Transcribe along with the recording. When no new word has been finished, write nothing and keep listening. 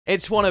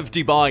It's one of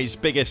Dubai's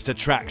biggest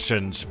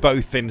attractions,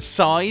 both in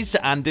size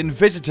and in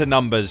visitor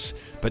numbers,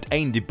 but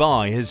Ain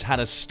Dubai has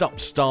had a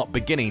stop-start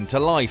beginning to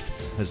life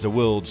as the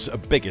world's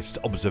biggest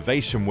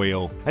observation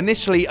wheel.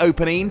 Initially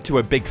opening to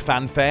a big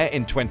fanfare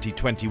in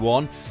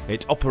 2021,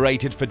 it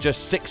operated for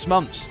just 6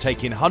 months,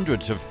 taking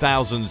hundreds of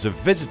thousands of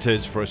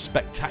visitors for a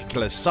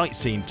spectacular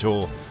sightseeing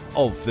tour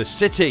of the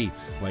city,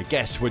 where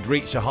guests would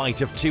reach a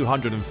height of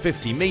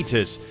 250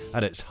 meters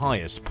at its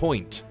highest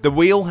point. The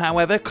wheel,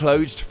 however,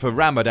 closed for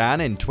Ramadan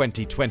in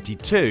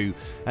 2022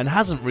 and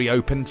hasn't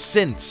reopened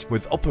since,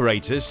 with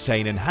operators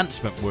saying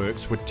enhancement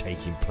works were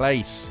taking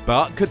place.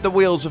 But could the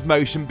wheels of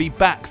motion be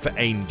back for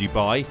Ain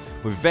Dubai,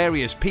 with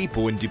various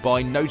people in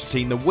Dubai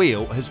noticing the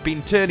wheel has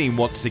been turning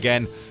once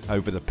again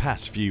over the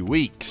past few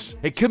weeks?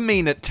 It could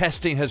mean that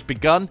testing has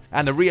begun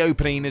and a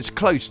reopening is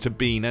close to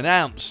being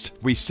announced.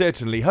 We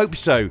certainly hope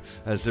so,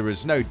 as there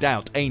is no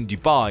doubt Ain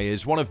Dubai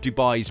is one of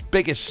Dubai's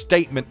biggest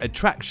statement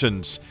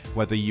attractions,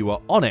 whether you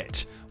are on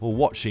it or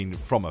watching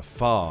from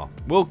afar.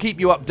 We'll keep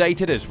you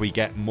updated as we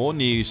get more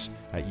news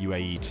at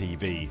UAE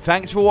TV.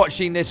 Thanks for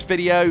watching this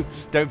video.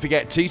 Don't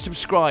forget to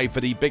subscribe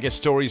for the biggest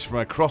stories from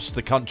across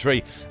the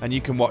country, and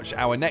you can watch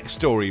our next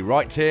story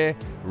right here,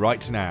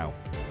 right now.